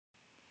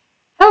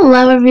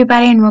Hello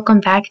everybody and welcome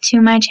back to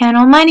my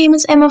channel. My name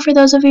is Emma for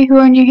those of you who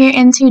are new here,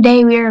 and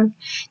today we are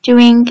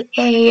doing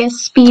a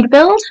speed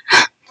build,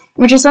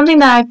 which is something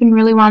that I've been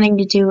really wanting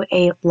to do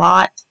a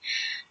lot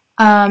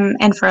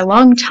and for a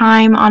long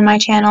time on my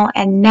channel,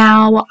 and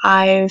now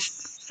I've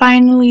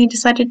finally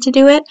decided to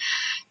do it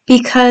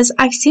because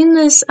I've seen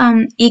this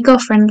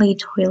eco-friendly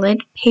toilet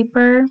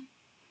paper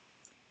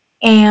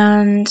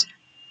and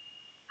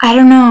I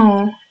don't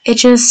know,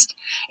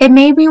 it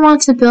made me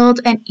want to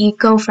build an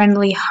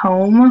eco-friendly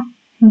home,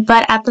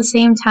 but at the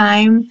same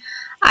time,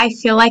 I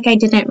feel like I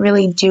didn't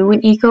really do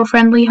an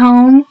eco-friendly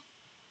home.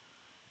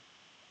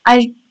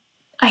 I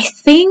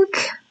think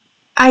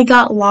I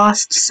got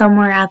lost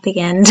somewhere at the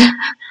end,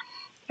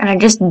 and I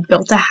just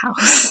built a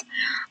house.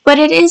 But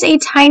it is a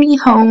tiny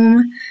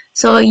home,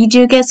 so you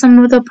do get some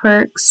of the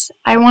perks.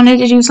 I wanted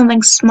to do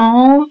something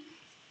small,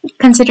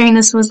 considering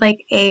this was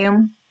like a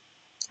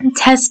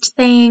test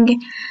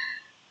thing.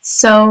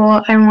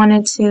 So I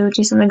wanted to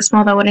do something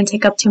small that wouldn't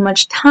take up too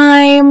much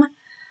time.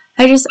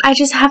 I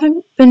just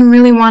haven't been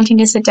really wanting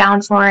to sit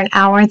down for an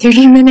hour and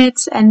 30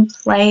 minutes and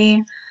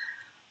play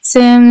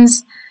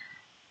Sims.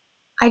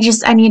 I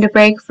need a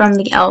break from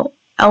the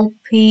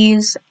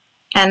LPs,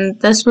 and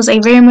this was a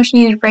very much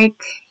needed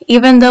break,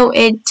 even though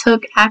it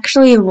took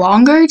actually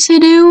longer to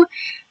do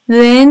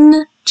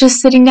than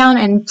just sitting down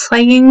and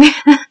playing.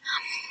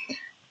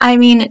 I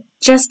mean,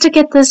 just to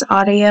get this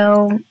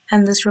audio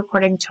and this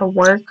recording to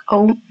work,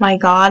 oh my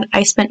god,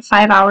 I spent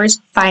 5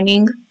 hours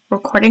finding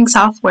recording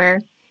software,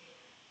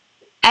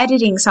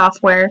 editing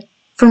software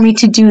for me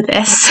to do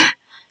this.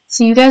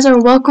 So you guys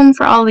are welcome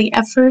for all the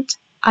effort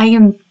I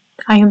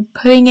am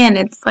putting in.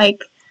 It's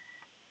like,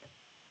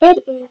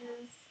 it is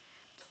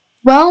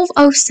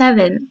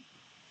 12:07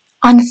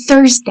 on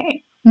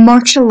Thursday,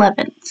 March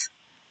 11th.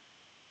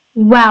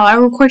 Wow, I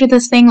recorded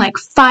this thing like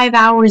 5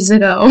 hours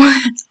ago.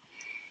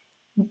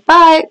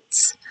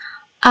 But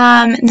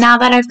now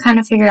that I've kind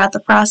of figured out the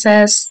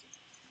process,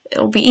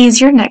 it'll be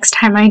easier next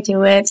time I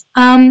do it.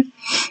 I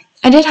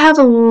did have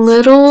a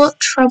little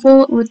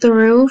trouble with the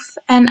roof,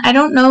 and I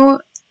didn't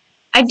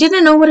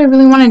know what I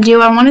really want to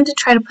do. I wanted to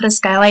try to put a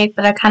skylight,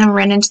 but I kind of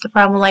ran into the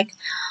problem like,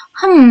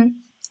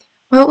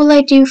 what will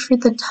I do for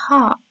the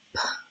top?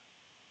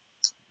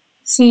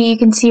 See, you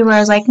can see where I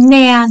was like,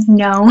 nah,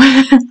 no.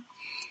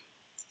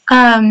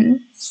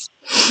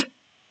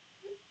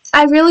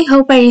 I really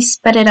hope I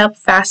sped it up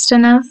fast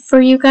enough for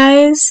you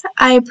guys.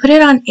 I put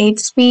it on 8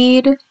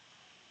 speed,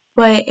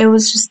 but it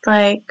was just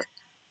like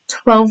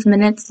 12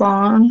 minutes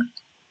long.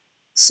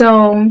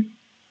 So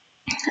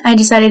I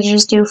decided to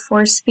just do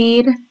 4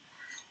 speed,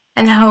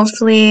 and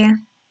hopefully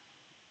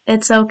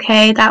it's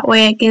okay. That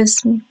way it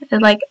gives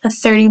like a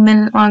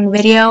 30-minute long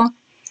video.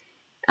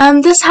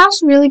 This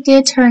house really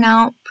did turn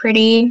out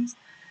pretty,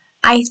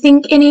 I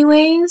think,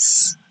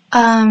 anyways.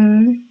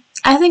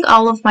 I think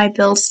all of my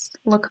builds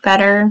look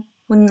better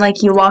when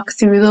like you walk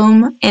through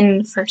them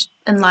in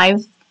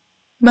live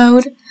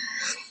mode,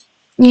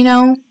 you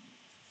know?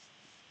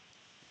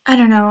 I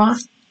don't know,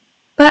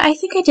 but I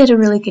think I did a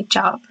really good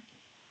job.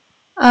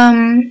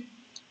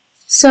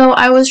 So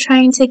I was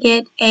trying to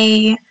get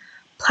a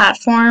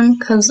platform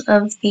because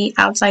of the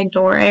outside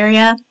door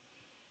area,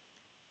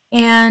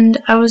 and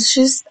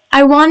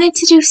I wanted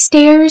to do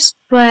stairs,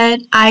 but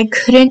I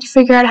couldn't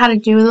figure out how to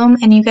do them,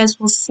 and you guys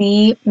will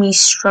see me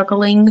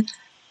struggling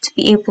to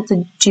be able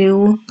to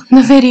do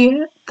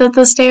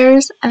the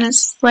stairs, and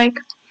it's like,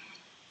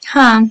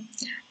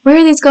 where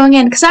are these going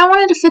in? Because I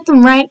wanted to fit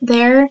them right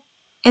there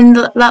in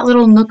that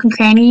little nook and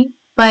cranny,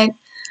 but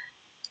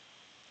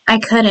I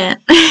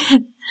couldn't.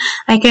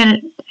 I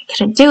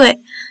couldn't do it,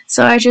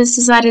 so I just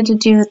decided to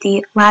do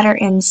the ladder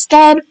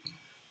instead.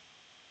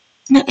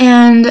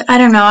 And I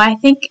don't know, I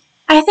think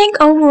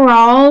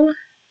overall,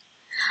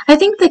 I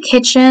think the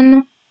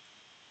kitchen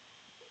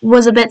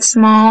was a bit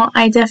small.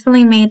 I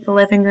definitely made the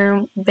living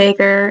room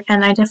bigger,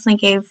 and I definitely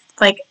gave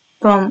like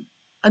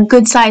a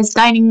good sized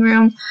dining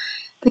room.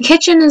 The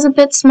kitchen is a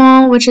bit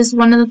small, which is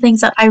one of the things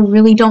that I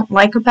really don't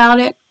like about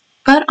it.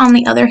 But on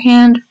the other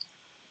hand,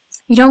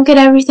 you don't get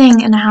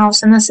everything in a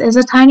house, and this is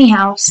a tiny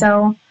house,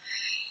 so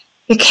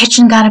your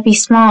kitchen gotta be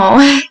small.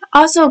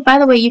 Also, by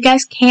the way, you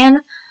guys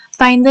can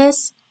find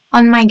this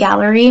on my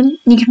gallery.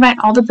 You can find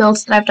all the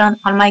builds that I've done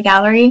on my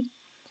gallery.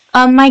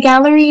 My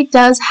gallery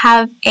does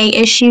have a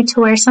issue to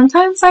where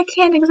sometimes I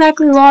can't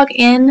exactly log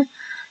in,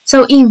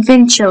 so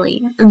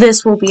eventually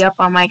this will be up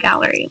on my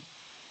gallery.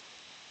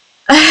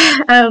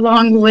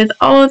 Along with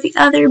all of the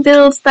other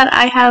builds that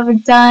I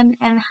have done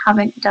and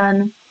haven't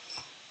done.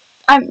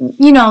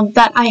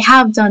 That I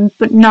have done,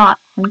 but not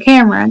on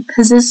camera,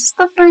 because this is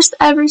the first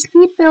ever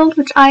speed build,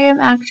 which I am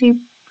actually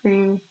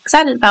pretty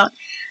excited about.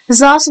 This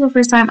is also the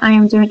first time I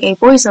am doing a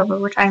voiceover,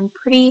 which I'm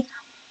pretty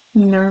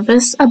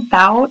nervous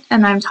about,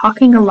 and I'm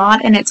talking a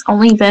lot, and it's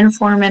only been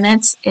 4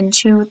 minutes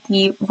into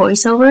the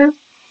voiceover.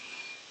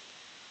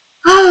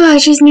 Oh, I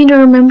just need to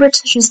remember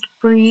to just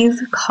breathe,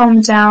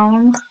 calm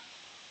down.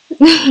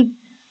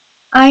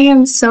 I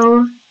am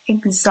so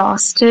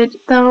exhausted,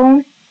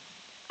 though.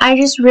 I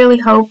just really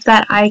hope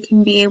that I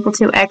can be able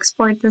to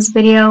export this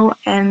video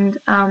and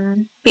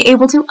be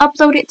able to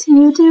upload it to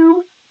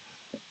YouTube.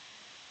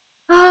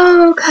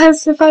 Oh,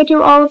 because if I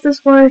do all of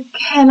this work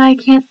and I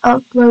can't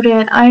upload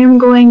it, I am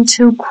going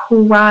to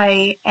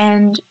cry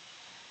and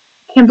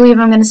can't believe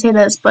I'm going to say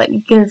this, but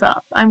give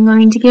up. I'm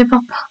going to give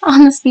up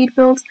on the speed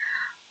builds.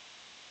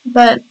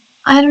 But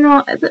I don't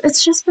know,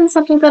 it's just been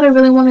something that I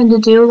really wanted to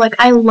do. Like,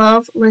 I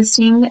love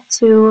listening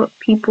to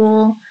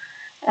people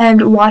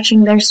and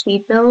watching their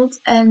speed builds,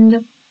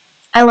 and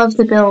I love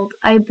to build.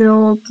 I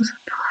build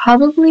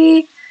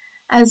probably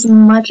as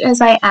much as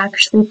I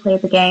actually play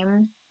the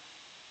game.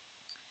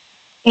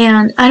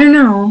 And I don't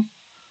know.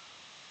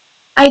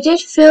 I did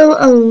feel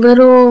a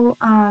little,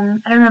 I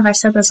don't know if I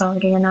said this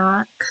already or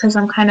not, because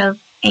I'm kind of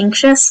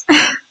anxious,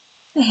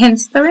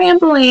 hence the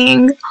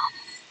rambling.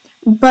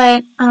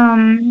 But,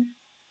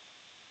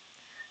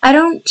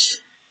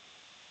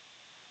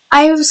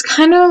 I was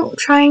kind of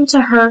trying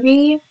to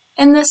hurry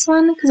in this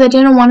one, because I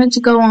didn't want it to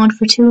go on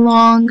for too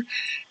long,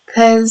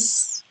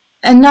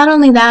 and not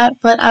only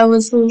that, but I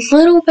was a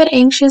little bit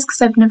anxious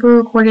because I've never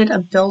recorded a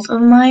build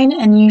of mine,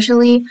 and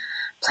usually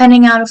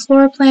planning out a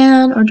floor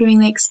plan or doing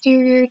the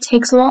exterior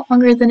takes a lot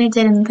longer than it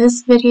did in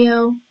this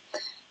video.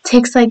 It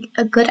takes like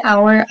a good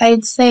hour.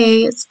 I'd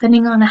say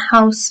spending on a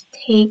house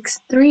takes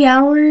 3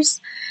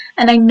 hours,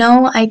 and I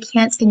know I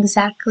can't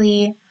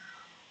exactly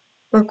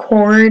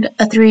record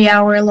a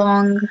 3-hour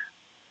long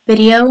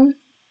video.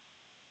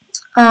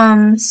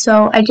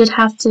 So I did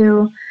have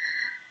to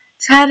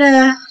try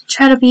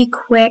to be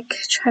quick,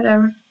 try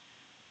to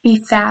be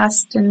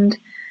fast and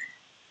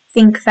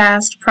think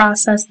fast,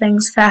 process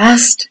things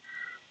fast.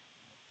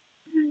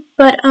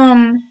 But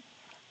I'm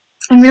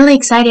really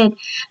excited,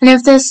 and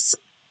if this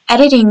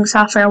editing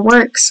software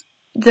works,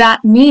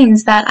 that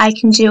means that I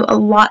can do a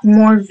lot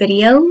more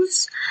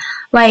videos,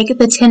 like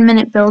the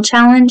 10-minute build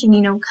challenge, and,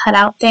 you know, cut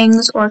out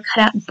things or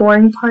cut out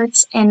boring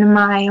parts in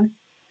my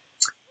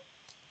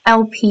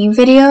LP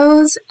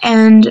videos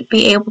and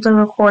be able to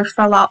record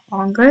for a lot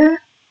longer.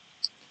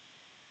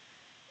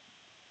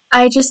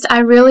 I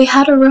really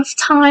had a rough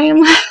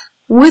time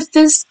with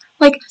this,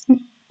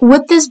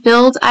 with this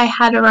build. I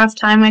had a rough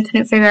time. I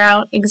couldn't figure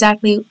out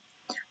exactly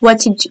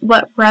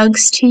what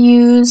rugs to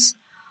use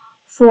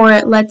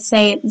for, let's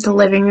say, the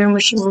living room,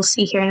 which you will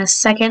see here in a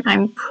second.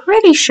 I'm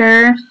pretty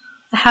sure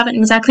I haven't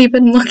exactly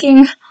been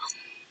looking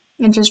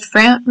and just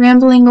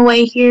rambling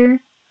away here.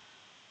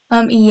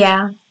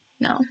 Yeah,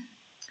 no.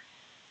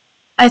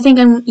 I think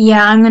I'm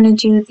gonna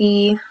do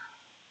the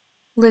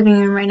living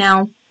room right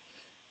now.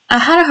 I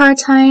had a hard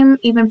time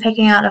even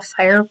picking out a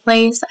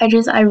fireplace.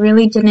 I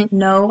really didn't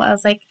know. I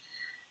was like,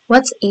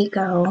 what's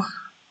eco?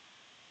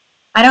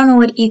 I don't know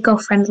what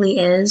eco-friendly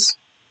is.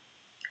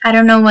 I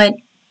don't know what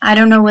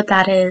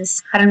that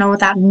is. I don't know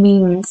what that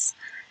means.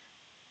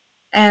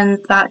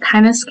 And that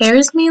kind of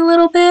scares me a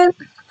little bit.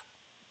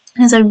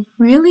 Because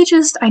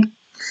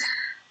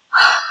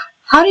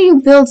how do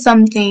you build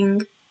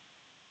something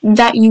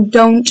that you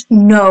don't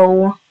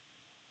know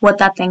what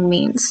that thing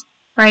means,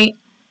 right?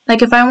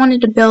 Like, if I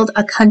wanted to build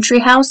a country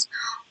house,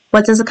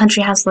 what does a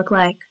country house look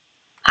like?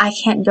 I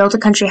can't build a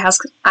country house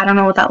because I don't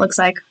know what that looks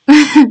like.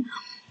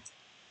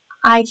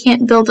 I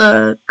can't build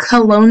a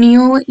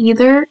colonial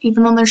either,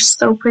 even though they're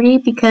so pretty,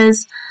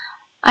 because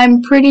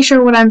I'm pretty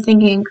sure what I'm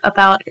thinking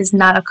about is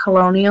not a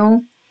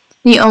colonial.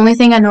 The only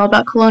thing I know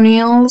about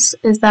colonials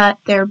is that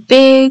they're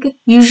big,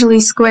 usually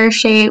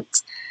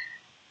square-shaped,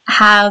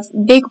 have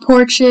big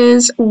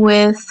porches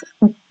with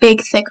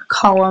big, thick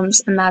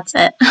columns, and that's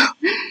it.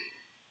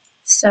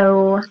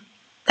 So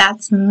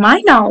that's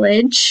my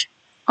knowledge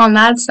on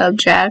that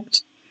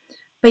subject.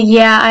 But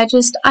yeah,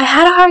 I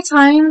had a hard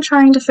time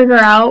trying to figure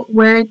out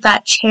where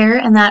that chair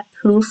and that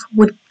poof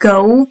would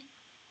go.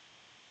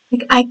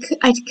 Like,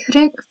 I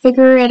couldn't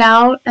figure it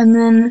out, and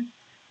then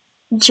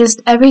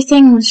just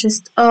everything was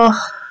just, it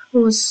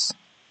was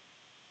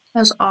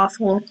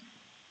awful.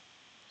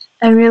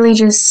 I really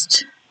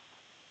just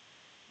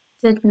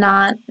did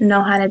not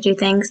know how to do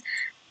things.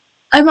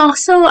 I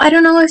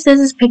don't know if this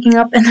is picking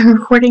up in the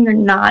recording or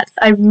not.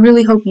 I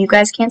really hope you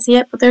guys can't see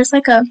it, but there's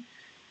like a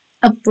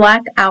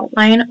black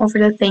outline over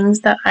the things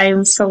that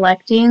I'm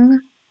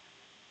selecting.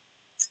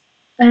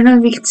 I don't know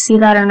if you can see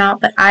that or not,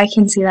 but I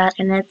can see that,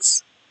 and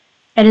it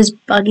is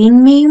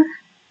bugging me.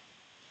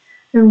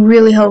 I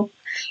really hope.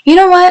 You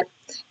know what?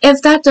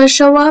 If that does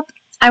show up,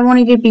 I won't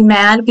even be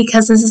mad,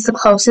 because this is the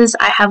closest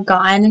I have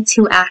gotten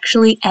to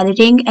actually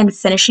editing and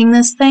finishing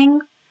this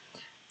thing.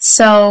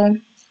 So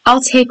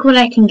I'll take what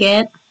I can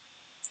get.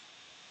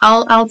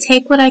 I'll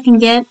take what I can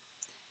get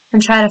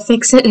and try to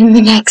fix it in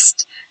the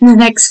next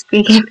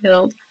speaking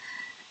build.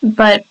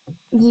 But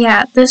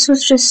yeah, this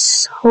was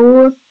just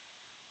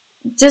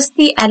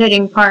the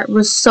editing part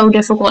was so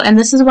difficult, and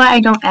this is why I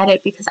don't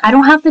edit, because I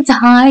don't have the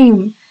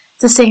time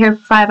to sit here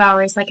for 5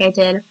 hours like I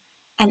did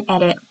and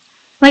edit.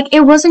 Like,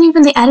 it wasn't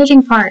even the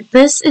editing part.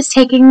 This is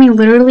taking me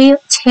literally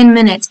 10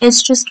 minutes.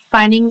 It's just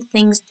finding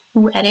things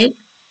to edit.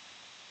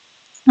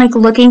 Like,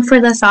 looking for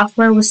the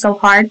software was so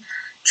hard.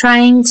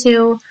 Trying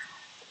to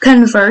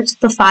convert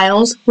the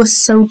files was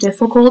so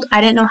difficult. I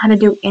didn't know how to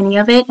do any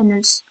of it, and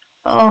it's,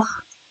 oh.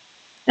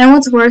 And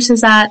what's worse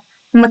is that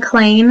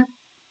McLean,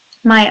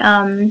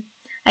 my,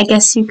 I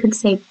guess you could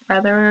say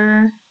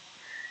brother,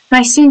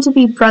 my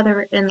soon-to-be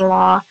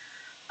brother-in-law,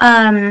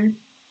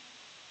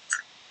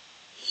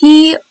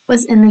 he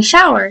was in the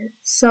shower,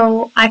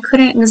 so I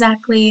couldn't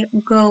exactly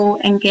go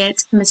and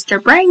get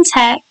Mr. Brain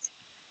Tech,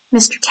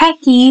 Mr.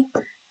 Techie.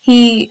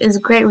 He is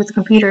great with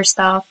computer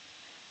stuff.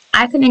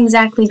 I couldn't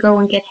exactly go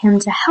and get him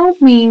to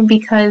help me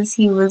because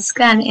he was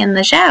kind of in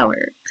the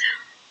shower.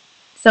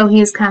 So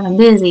he was kind of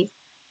busy.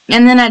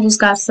 And then I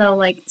just got so,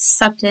 like,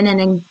 sucked in and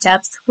in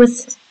depth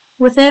with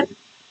it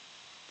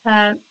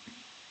that,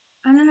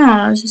 I don't know,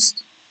 I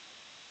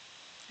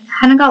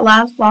kind of got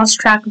lost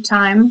track of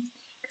time.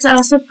 Because I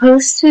was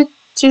supposed to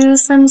do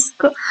some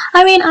school.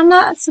 I mean, I'm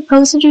not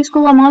supposed to do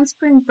school. I'm on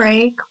spring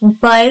break.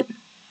 But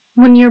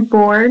when you're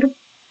bored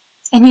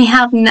and you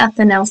have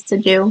nothing else to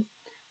do,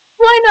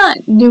 why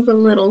not do a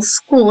little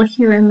school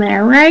here and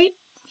there, right?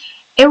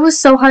 It was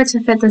so hard to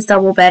fit this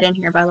double bed in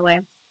here, by the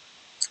way.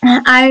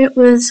 I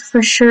was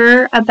for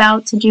sure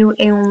about to do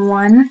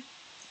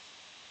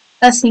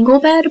a single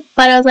bed,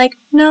 but I was like,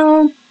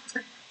 no,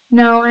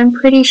 I'm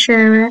pretty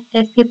sure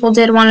if people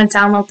did want to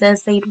download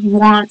this, they'd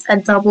want a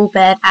double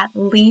bed at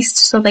least,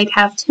 so they'd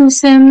have 2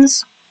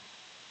 Sims.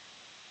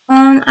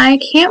 I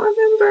can't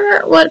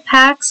remember what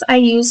packs I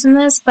used in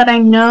this, but I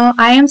know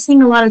I am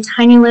seeing a lot of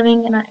Tiny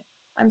Living, and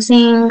I'm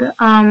seeing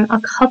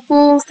a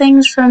couple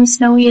things from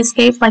Snowy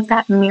Escape, like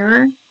that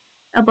mirror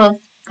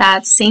above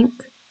that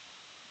sink.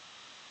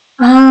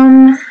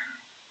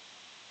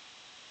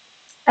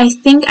 I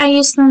think I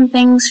used some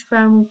things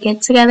from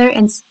Get Together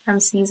and from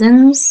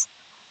Seasons.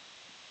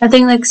 I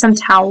think like some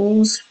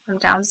towels from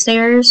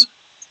downstairs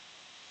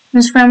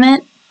was from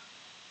it.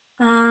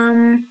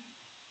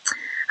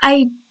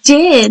 I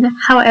did,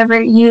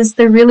 however, use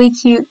the really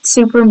cute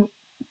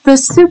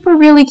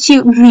really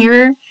cute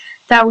mirror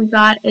that we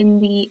got in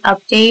the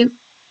update.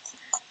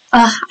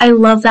 I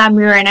love that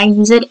mirror and I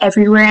use it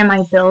everywhere in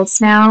my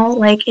builds now.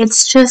 Like,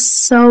 it's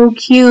just so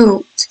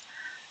cute.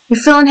 You're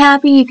feeling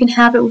happy, you can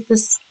have it with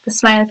the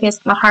smiley face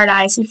and the hard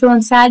eyes. You're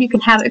feeling sad, you can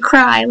have it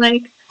cry.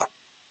 Like,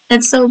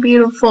 it's so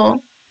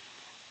beautiful.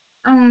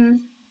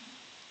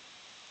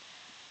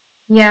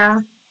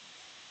 Yeah.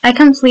 I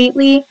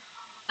completely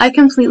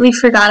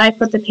forgot I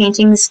put the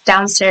paintings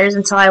downstairs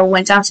until I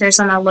went downstairs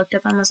and I looked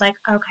up and was like,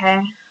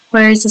 okay,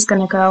 where is this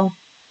gonna go?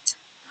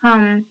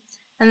 And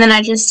then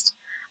I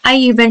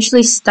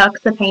eventually stuck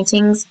the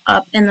paintings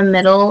up in the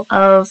middle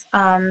of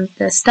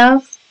this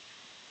stuff.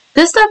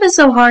 This stuff is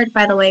so hard,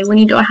 by the way, when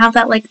you don't have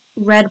that like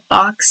red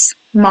box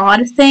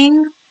mod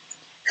thing,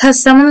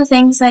 because some of the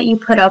things that you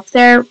put up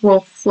there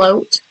will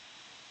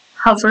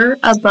hover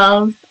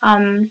above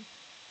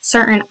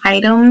certain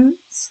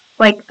items,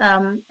 like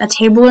a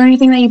table or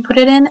anything that you put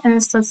it in, and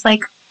it's just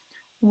like,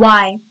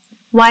 why?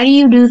 Why do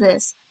you do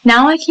this?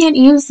 Now I can't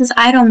use this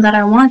item that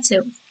I want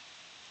to.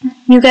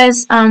 You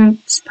guys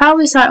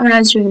probably saw it when I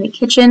was doing the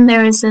kitchen.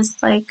 There was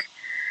this like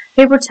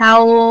paper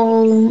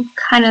towel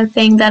kind of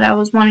thing that I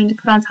was wanting to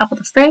put on top of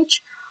the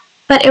fridge,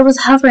 but it was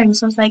hovering,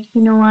 so I was like,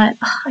 you know what,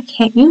 I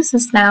can't use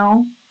this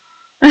now.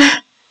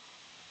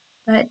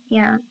 But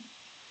yeah,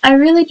 I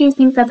really do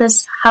think that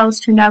this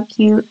house turned out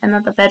cute and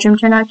that the bedroom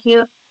turned out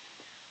cute.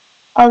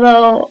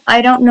 Although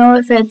I don't know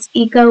if it's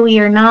eco-y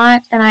or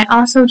not, and I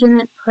also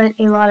didn't put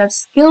a lot of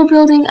skill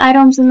building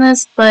items in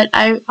this, but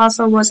I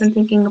also wasn't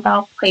thinking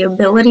about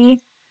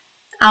playability.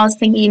 I was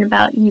thinking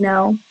about, you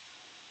know,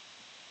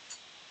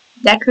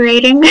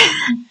 decorating,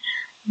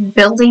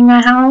 building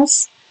a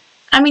house.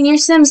 I mean, your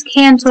Sims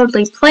can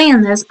totally play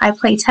in this. I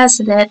play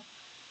tested it.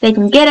 They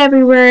can get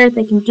everywhere,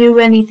 they can do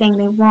anything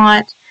they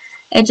want.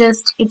 It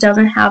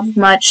doesn't have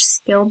much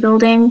skill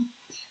building.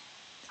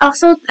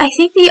 Also, I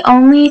think the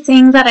only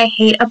thing that I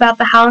hate about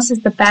the house is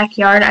the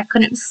backyard. I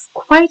couldn't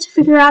quite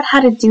figure out how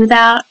to do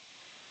that.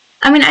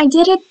 I mean, I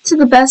did it to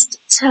the best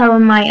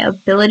of my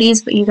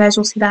abilities, but you guys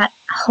will see that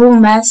whole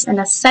mess in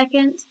a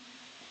second.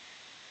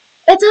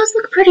 It does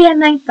look pretty at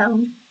night,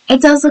 though.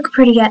 It does look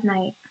pretty at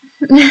night.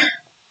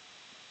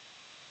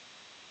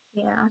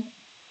 Yeah.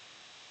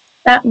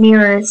 That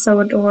mirror is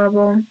so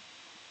adorable.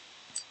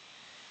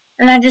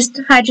 And I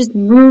just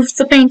moved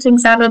the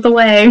paintings out of the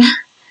way.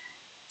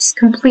 Just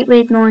completely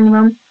ignoring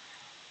them.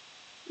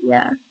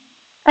 Yeah.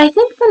 I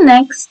think the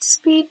next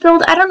speed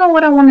build, I don't know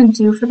what I want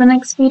to do for the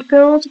next speed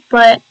build,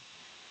 but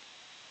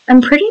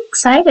I'm pretty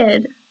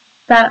excited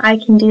that I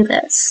can do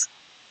this.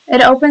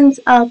 It opens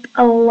up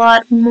a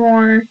lot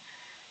more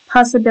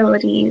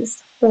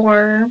possibilities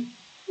for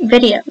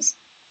videos,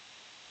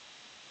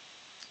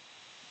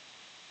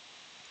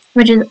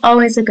 which is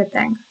always a good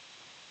thing.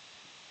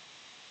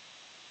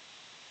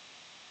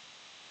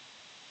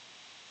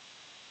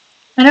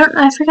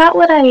 I forgot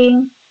what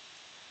I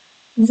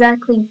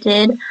exactly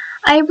did.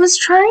 I was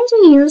trying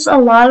to use a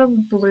lot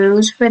of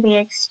blues for the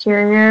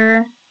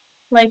exterior,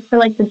 like for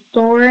like the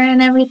door and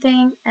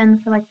everything,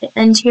 and for like the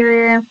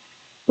interior.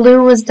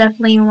 Blue was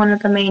definitely one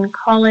of the main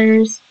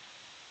colors.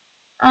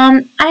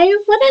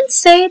 I wouldn't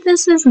say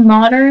this is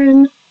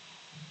modern,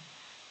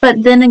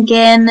 but then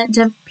again,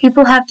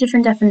 people have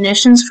different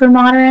definitions for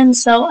modern,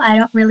 so I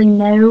don't really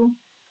know.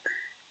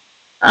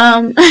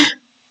 Um,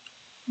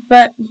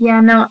 but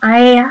yeah, no,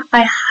 I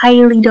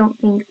highly don't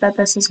think that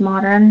this is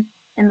modern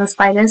in the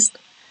slightest.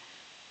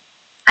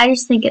 I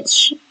just think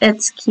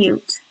it's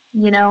cute,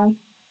 you know.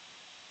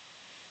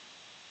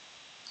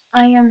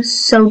 I am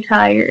so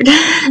tired.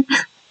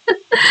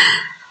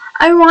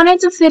 I wanted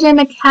to fit in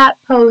a cat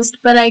post,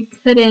 but I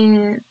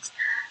couldn't.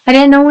 I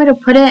didn't know where to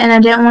put it, and I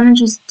didn't want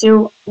to just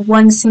do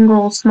one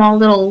single small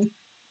little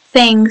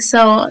thing,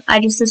 so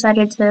I just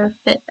decided to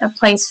fit a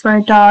place for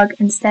a dog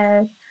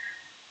instead.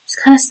 Which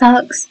kind of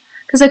sucks,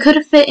 because I could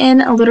have fit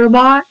in a litter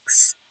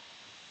box,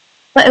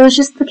 but it was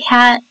just the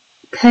cat.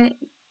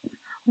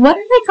 What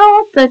do they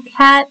call it? The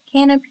cat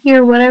canopy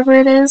or whatever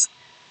it is.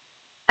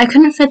 I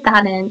couldn't fit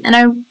that in, and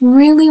I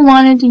really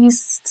wanted to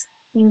use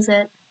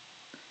it.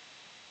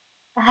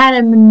 I had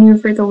to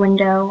maneuver the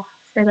window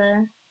for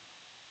the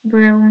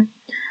broom.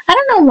 I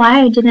don't know why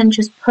I didn't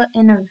just put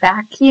in a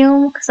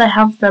vacuum, because I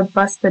have the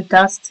bust the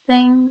dust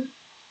thing.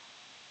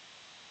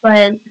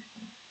 But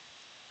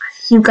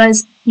you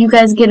guys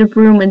get a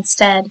broom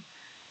instead.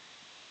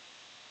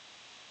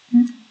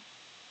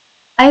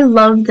 I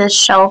love this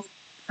shelf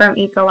from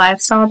Eco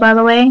Lifestyle, by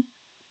the way.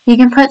 You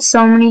can put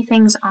so many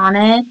things on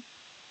it.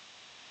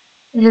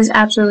 It is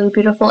absolutely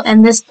beautiful.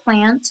 And this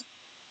plant,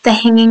 the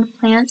hanging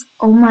plant,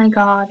 oh my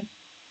god.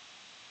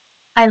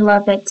 I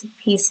love it to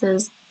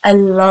pieces. I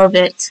love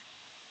it.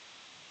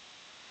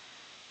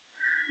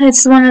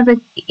 It's one of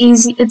the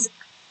easily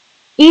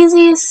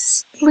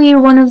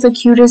one of the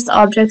cutest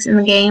objects in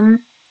the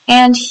game.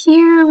 And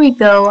here we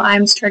go.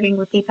 I'm starting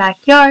with the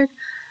backyard.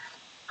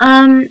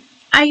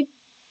 I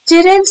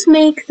didn't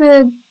make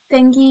the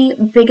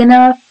thingy big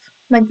enough,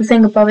 like the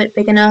thing above it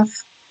big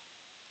enough.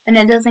 And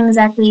it doesn't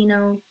exactly,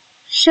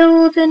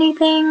 shield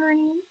anything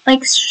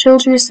or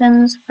shield your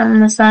Sims from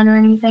the sun or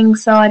anything,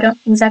 so I don't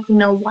exactly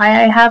know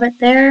why I have it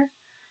there.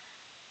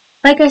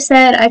 Like I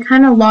said, I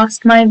kind of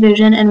lost my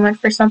vision and went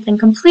for something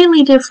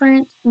completely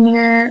different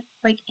near,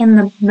 in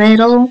the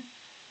middle.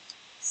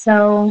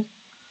 So,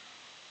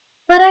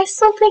 but I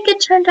still think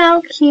it turned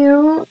out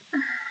cute.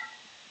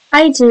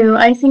 I do.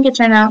 I think it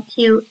turned out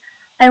cute.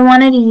 I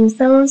wanted to use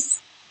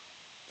those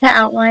to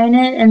outline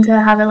it and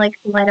to have it,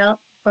 light up,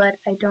 but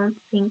I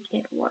don't think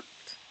it worked.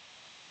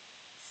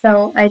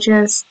 So I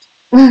just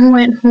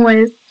went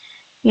with,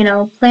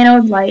 plain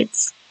old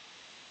lights.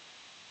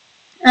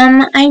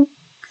 I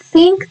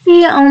think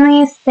the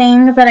only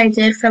thing that I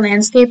did for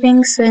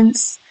landscaping,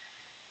 since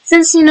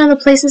the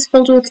place is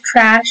filled with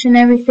trash and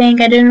everything,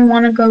 I didn't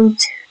want to go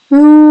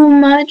too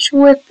much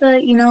with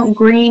the,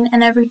 green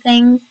and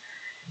everything,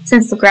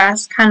 since the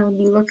grass kind of would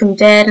be looking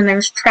dead and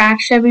there's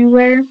trash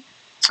everywhere.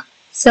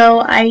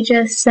 So I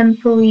just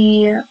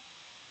simply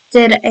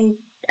did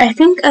I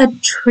think a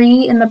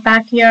tree in the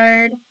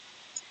backyard,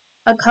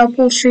 a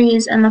couple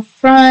trees in the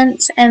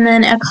front, and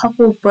then a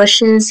couple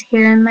bushes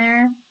here and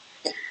there.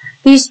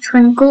 These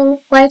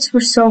twinkle lights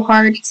were so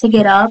hard to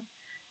get up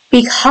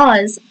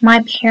because my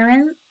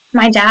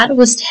dad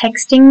was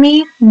texting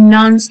me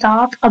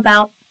nonstop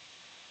about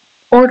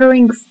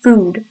ordering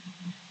food.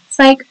 It's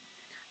like,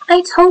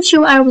 I told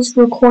you I was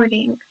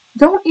recording.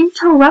 Don't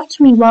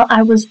interrupt me while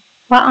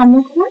I'm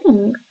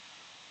recording.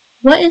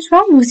 What is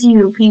wrong with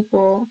you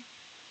people?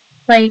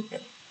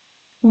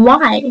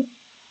 Why?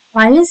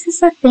 Why is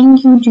this a thing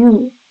you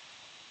do?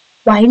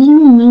 Why do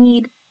you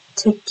need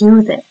to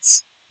do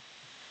this?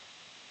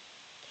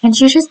 Can't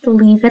you just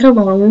leave it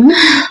alone?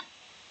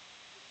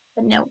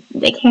 But no,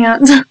 they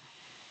can't.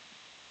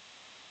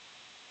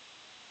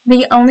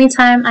 The only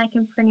time I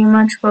can pretty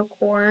much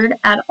record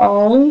at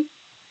all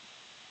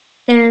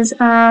is,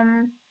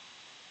 I'd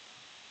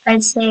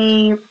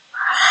say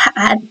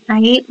at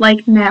night,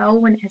 like now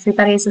when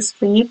everybody's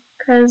asleep,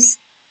 because,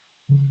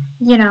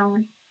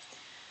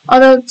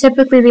 although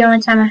typically the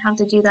only time I have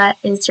to do that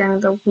is during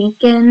the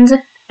weekend,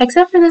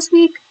 except for this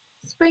week,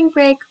 spring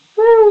break,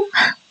 woo!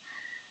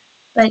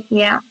 But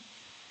yeah,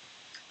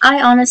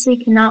 I honestly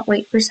cannot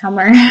wait for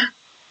summer.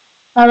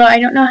 Although I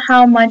don't know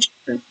how much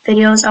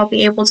videos I'll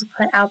be able to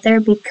put out there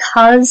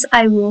because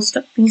I will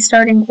be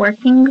starting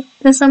working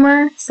this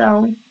summer,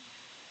 so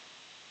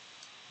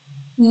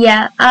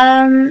yeah,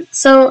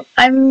 so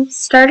I'm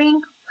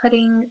starting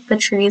putting the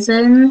trees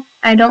in.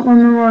 I don't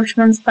remember which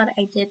ones that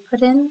I did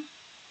put in.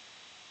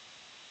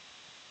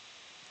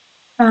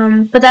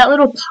 But that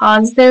little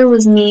pause there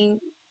was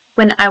me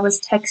when I was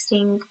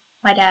texting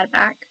my dad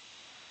back.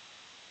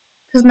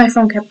 Because my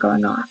phone kept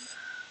going off.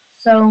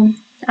 So,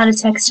 I had to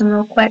text him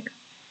real quick.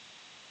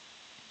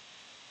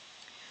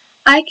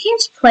 I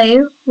can't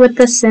play with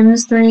the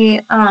Sims 3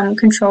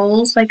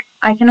 controls.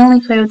 I can only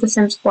play with the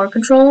Sims 4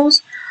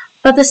 controls.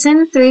 But the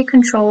Sims 3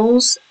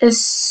 controls is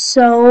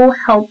so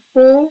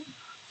helpful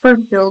for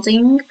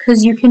building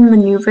because you can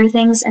maneuver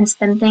things and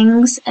spin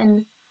things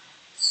in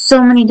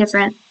so many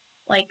different,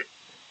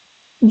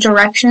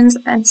 directions.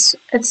 It's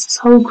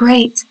so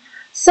great.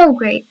 So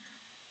great.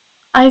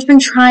 I've been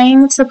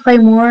trying to play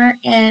more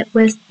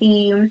with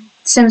the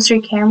Sims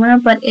 3 camera,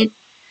 but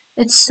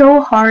it's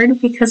so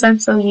hard because I'm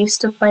so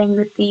used to playing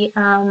with the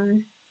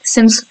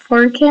Sims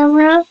 4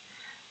 camera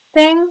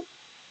thing.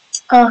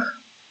 Ugh.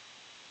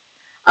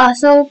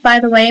 Also, by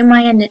the way,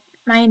 my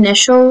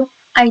initial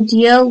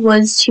idea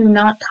was to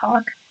not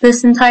talk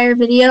this entire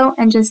video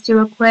and just do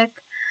a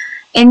quick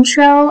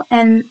intro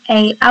and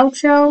a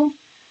outro,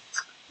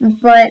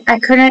 but I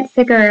couldn't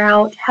figure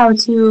out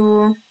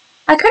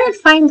I couldn't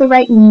find the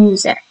right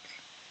music,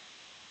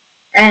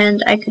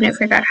 and I couldn't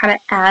figure out how to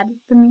add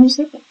the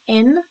music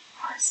in,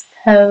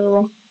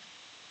 so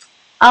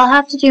I'll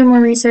have to do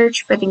more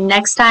research for the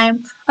next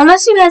time.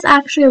 Unless you guys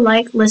actually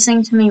like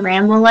listening to me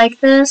ramble like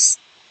this,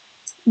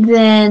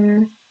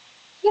 then,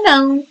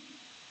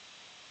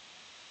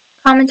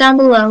 comment down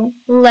below.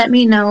 Let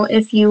me know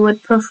if you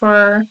would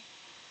prefer,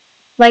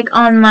 like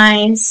on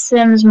my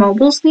Sims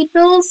mobile speed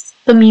builds,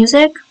 the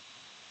music,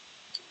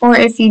 or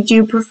if you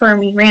do prefer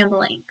me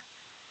rambling.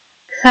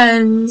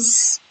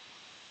 Because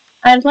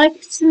I'd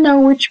like to know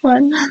which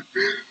one.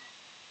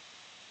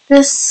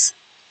 This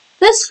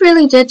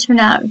really did turn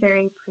out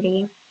very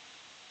pretty.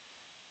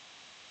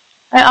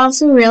 I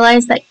also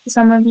realized that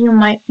some of you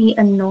might be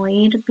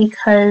annoyed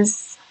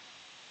because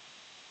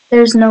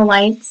there's no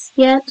lights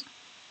yet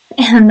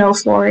and no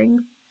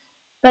flooring,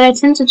 but I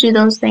tend to do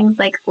those things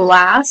like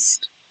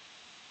last.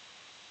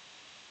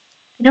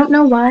 I don't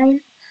know why,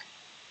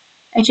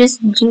 I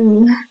just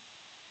do.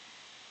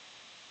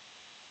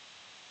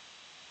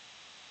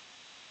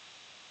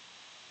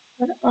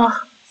 But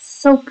oh,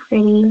 so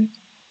pretty.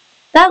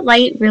 That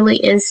light really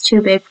is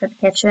too big for the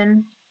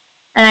kitchen,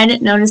 and I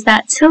didn't notice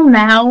that till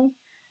now,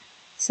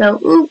 so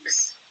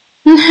oops.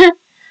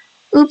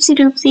 Oopsie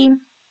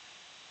doopsie.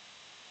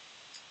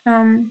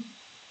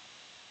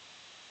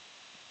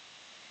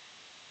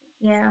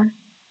 Yeah.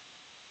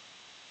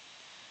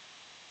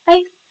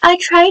 I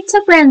tried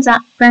to branch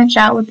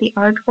out with the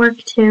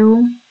artwork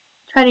too.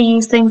 Try to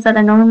use things that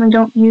I normally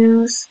don't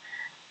use.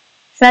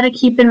 Try to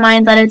keep in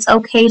mind that it's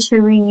okay to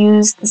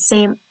reuse the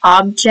same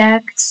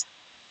object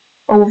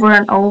over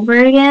and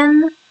over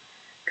again.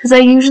 Because I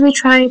usually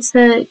try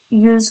to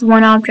use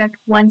one object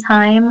one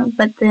time,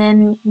 but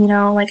then,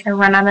 like I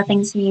run out of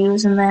things to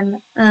use and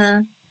then,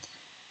 and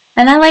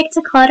I like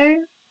to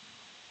clutter.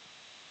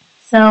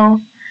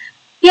 So,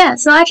 yeah,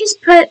 so I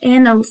just put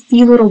in a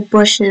few little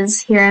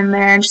bushes here and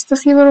there, just a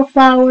few little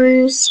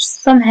flowers,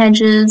 some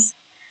hedges,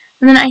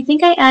 and then I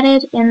think I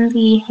added in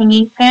the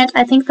hanging plant.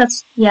 I think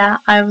that's, yeah,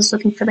 I was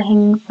looking for the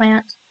hanging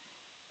plant,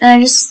 and I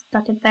just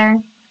stuck it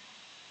there.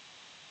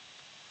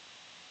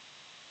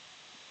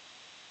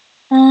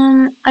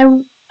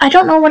 I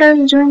don't know what I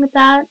was doing with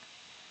that.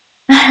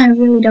 I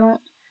really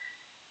don't.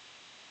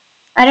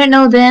 I didn't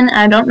know then,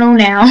 I don't know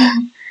now.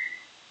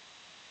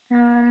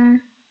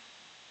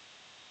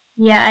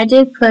 Yeah, I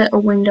did put a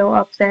window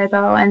up there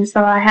though, and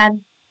so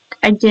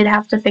I did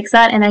have to fix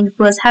that, and I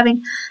was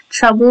having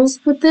troubles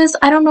with this.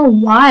 I don't know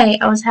why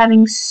I was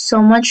having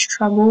so much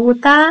trouble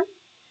with that.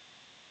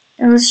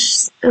 It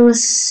was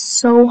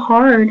so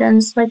hard, and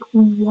it's like,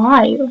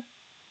 why?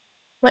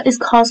 What is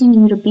causing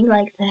you to be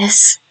like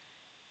this?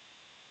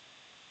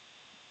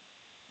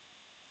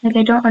 Like,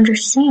 I don't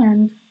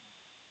understand.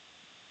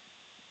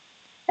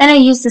 And I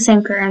use the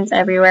same curtains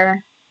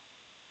everywhere.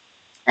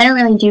 I don't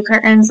really do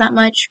curtains that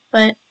much,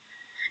 but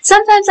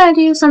sometimes I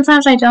do,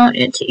 sometimes I don't.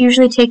 It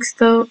usually takes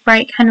the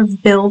right kind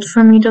of build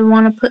for me to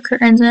want to put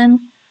curtains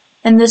in.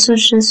 And this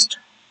was just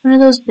one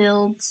of those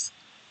builds.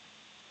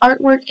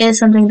 Artwork is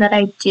something that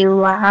I do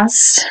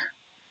last.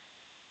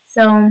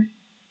 So,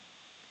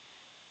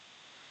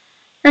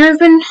 and I've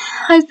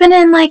been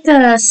in like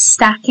a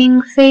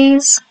stacking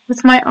phase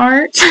with my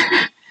art.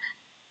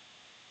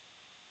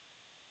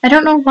 I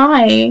don't know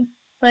why,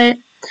 but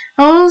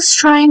I was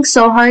trying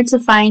so hard to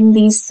find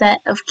these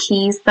set of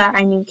keys that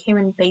I knew came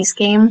in base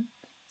game.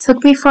 It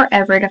took me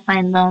forever to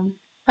find them,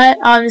 but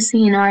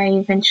obviously, I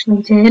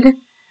eventually did.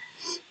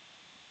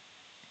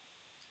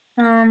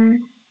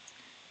 And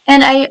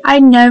I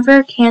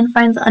never can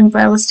find the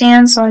umbrella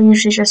stand, so I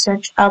usually just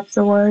search up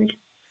the word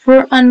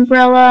for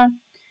umbrella.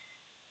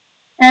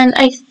 And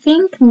I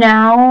think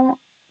now,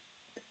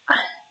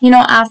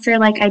 after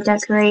like I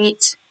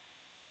decorate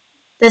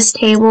this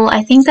table,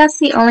 I think that's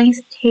the only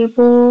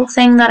table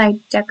thing that I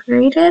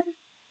decorated.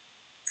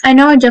 I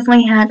know I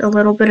definitely had a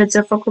little bit of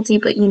difficulty,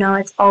 but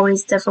it's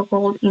always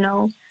difficult,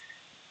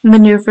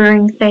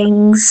 maneuvering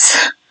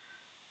things,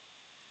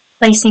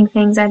 placing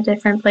things at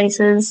different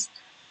places.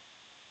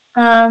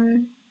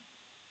 So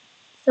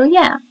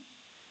yeah.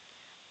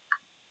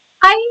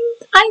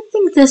 I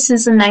think this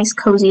is a nice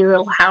cozy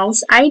little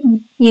house. I,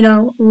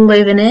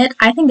 live in it.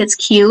 I think it's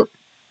cute.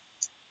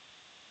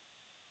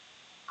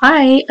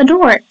 I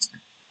adore it.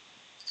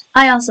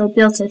 I also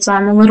built it, so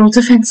I'm a little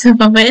defensive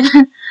of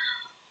it.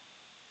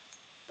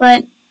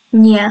 But,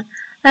 yeah.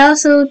 I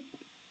also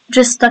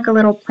just stuck a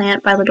little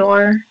plant by the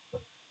door.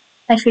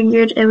 I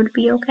figured it would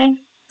be okay.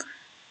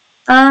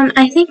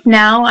 I think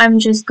now I'm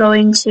just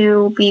going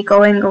to be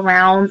going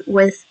around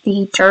with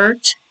the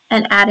dirt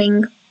and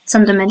adding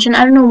some dimension.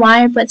 I don't know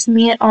why, but to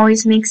me it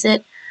always makes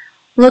it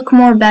look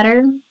more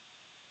better.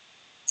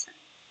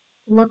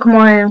 Look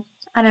more,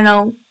 I don't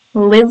know,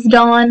 lived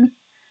on.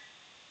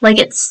 Like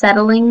it's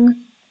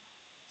settling.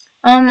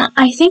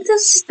 I think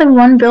this is the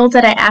one build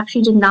that I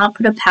actually did not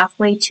put a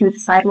pathway to the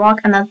sidewalk,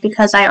 and that's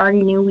because I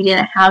already knew we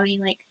didn't have any,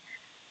 like,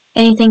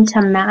 anything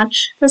to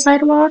match the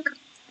sidewalk.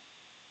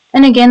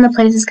 And again, the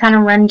place is kind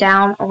of run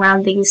down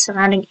around the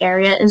surrounding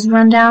area is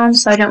run down,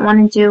 so I didn't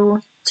want to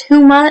do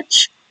too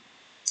much.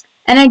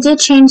 And I did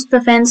change the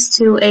fence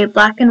to a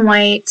black and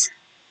white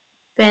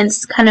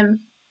fence, kind of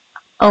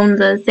own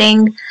the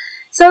thing.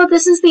 So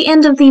this is the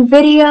end of the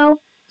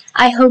video.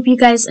 I hope you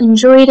guys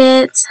enjoyed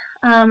it.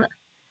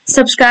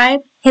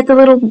 Subscribe, hit the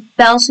little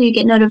bell so you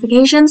get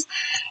notifications,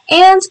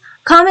 and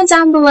comment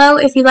down below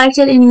if you liked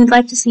it and you'd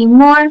like to see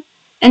more,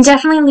 and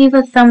definitely leave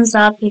a thumbs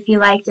up if you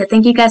liked it.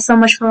 Thank you guys so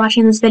much for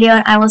watching this video,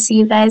 and I will see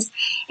you guys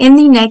in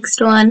the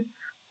next one.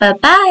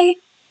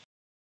 Bye-bye!